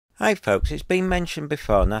Hi folks, it's been mentioned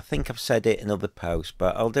before and I think I've said it in other posts,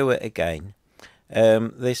 but I'll do it again.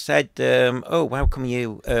 They said, oh, how come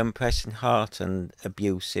you pressing heart on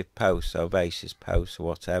abusive posts or racist posts or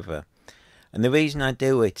whatever? And the reason I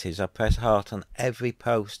do it is I press heart on every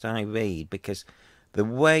post I read, because the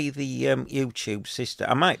way the YouTube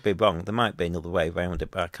system, I might be wrong, there might be another way around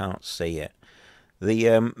it, but I can't see it.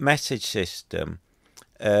 The message system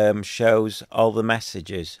shows all the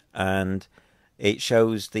messages, and it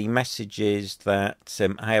shows the messages that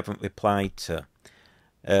I haven't replied to.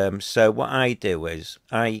 So what I do is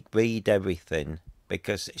I read everything,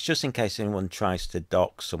 because it's just in case anyone tries to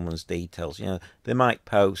dox someone's details. You know, they might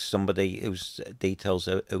post somebody whose details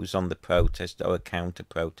who's on the protest or a counter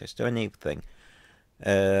protest or anything.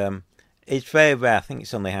 It's very rare. I think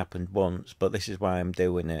it's only happened once, but this is why I'm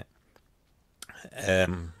doing it.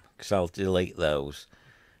 Because I'll delete those.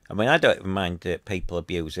 I mean, I don't even mind people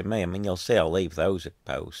abusing me. I mean, you'll see I'll leave those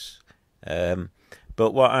posts.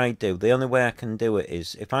 But what I do, the only way I can do it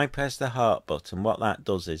is if I press the heart button. What that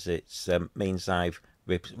does is it means I've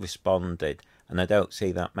responded, and I don't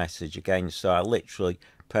see that message again. So I literally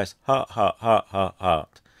press heart, heart, heart, heart,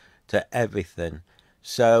 heart to everything.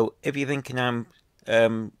 So if you're thinking I'm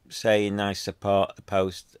saying I support the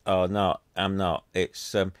post or not, I'm not.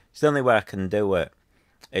 It's the only way I can do it.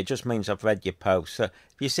 It just means I've read your post. So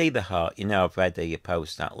if you see the heart, you know I've read your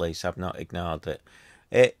post at least. I've not ignored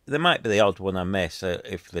it. There might be the odd one I miss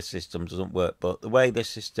if the system doesn't work, but the way the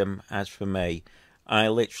system has for me, I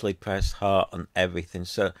literally press heart on everything.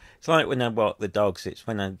 So it's like when I walk the dogs, it's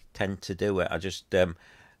when I tend to do it. I just,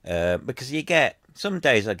 because you get, some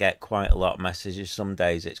days I get quite a lot of messages, some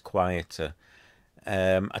days it's quieter.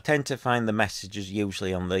 I tend to find the messages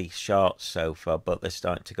usually on the shorts so far, but they're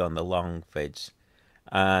starting to go on the long vids.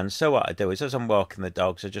 And so what I do is, as I'm walking the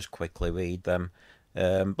dogs, I just quickly read them.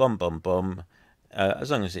 Bum, bum, bum.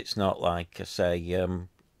 As long as it's not like, I say,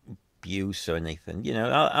 abuse or anything. You know,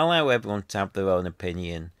 I'll allow everyone to have their own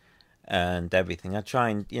opinion and everything. I try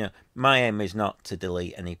and, you know, my aim is not to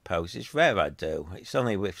delete any posts. It's rare I do. It's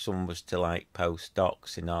only if someone was to, like, post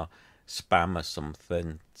doxing or spam or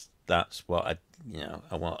something. That's what I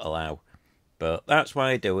won't allow. But that's why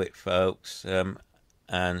I do it, folks.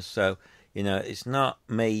 And so, you know, it's not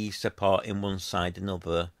me supporting one side or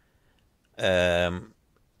another.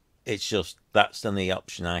 It's just that's the only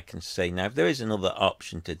option I can see. Now, if there is another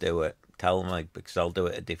option to do it, tell me, because I'll do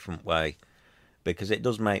it a different way. Because it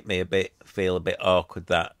does make me feel a bit awkward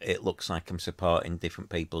that it looks like I'm supporting different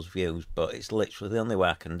people's views, but it's literally the only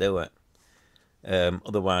way I can do it.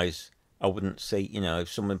 Otherwise, I wouldn't see, you know, if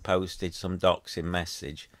someone posted some doxing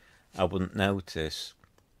message, I wouldn't notice.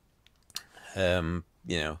 You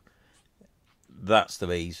know, that's the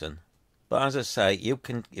reason. But as I say,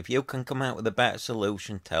 if you can come out with a better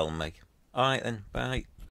solution, tell me. Alright then, bye.